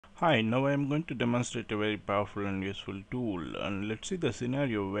Hi, now I am going to demonstrate a very powerful and useful tool, and let's see the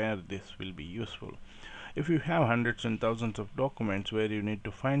scenario where this will be useful. If you have hundreds and thousands of documents where you need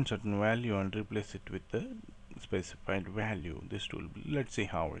to find certain value and replace it with the specified value, this tool, let's see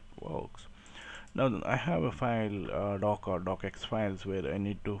how it works. Now I have a file doc or docx files where I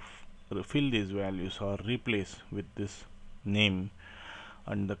need to fill these values or replace with this name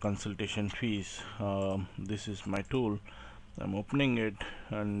and the consultation fees. This is my tool. I'm opening it,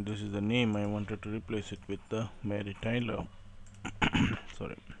 and this is the name. I wanted to replace it with the Mary Tyler.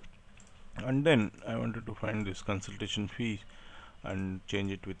 Sorry. And then I wanted to find this consultation fee and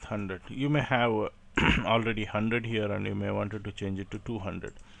change it with 100. You may have already 100 here, and you may wanted to change it to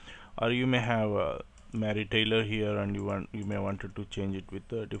 200, or you may have Mary Taylor here, and you may wanted to change it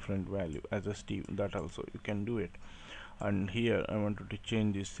with a different value as a Steve. That also you can do it. And here I wanted to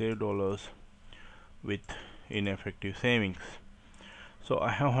change this save dollars with ineffective savings. So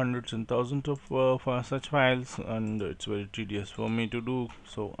I have hundreds and thousands of for such files, and it's very tedious for me to do,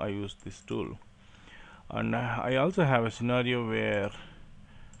 so I use this tool. And I also have a scenario where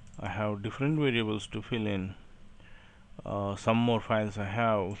I have different variables to fill in. Some more files I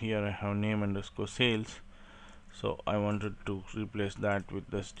have here. I have name underscore sales, so I wanted to replace that with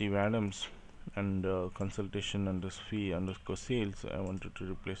the Steve Adams, and consultation underscore fee underscore sales, I wanted to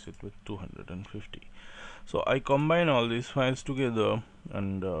replace it with 250. So I combine all these files together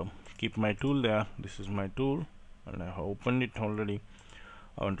and keep my tool there. This is my tool, and I have opened it already.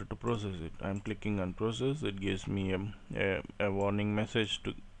 I wanted to process it. I'm clicking on process. It gives me a warning message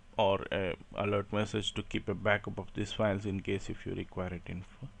to, or a alert message to keep a backup of these files in case if you require it in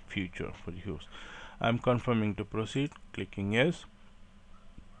future for use. I'm confirming to proceed, clicking yes.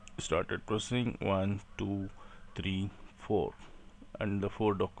 Started processing 1 2 3 4, and the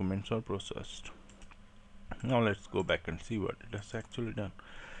 4 documents are processed. Now let's go back and see what it has actually done.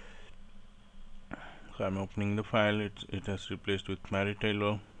 So I'm opening the file. It has replaced with Mary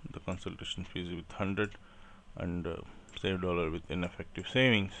Taylor, the consultation fees with 100, and save dollar with ineffective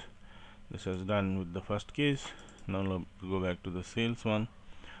savings. This has done with the first case. Now let's go back to the sales one.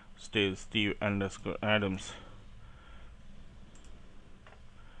 Steve underscore Adams.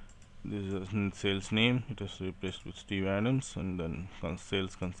 This is sales name. It is replaced with Steve Adams, and then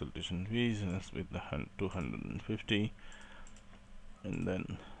sales consultation fees with the 250, and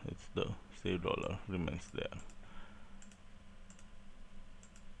then it's the save dollar remains there.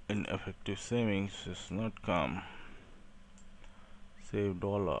 Ineffective savings is not come. Save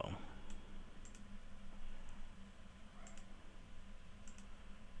dollar.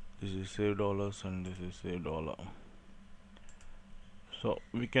 This is save dollars, and this is save dollar. So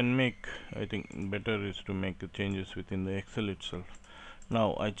we can make, I think better is to make the changes within the Excel itself.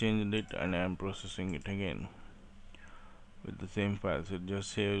 Now I changed it, and I am processing it again with the same files. It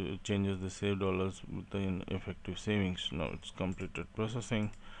just changes the save dollars with the ineffective savings. Now it's completed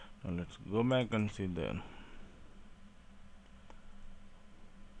processing. Now let's go back and see there.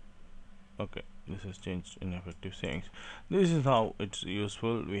 Okay, this has changed ineffective savings. This is how it's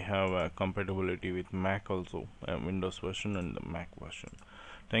useful. We have compatibility with Mac also, Windows version and the Mac version.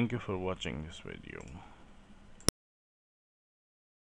 Thank you for watching this video.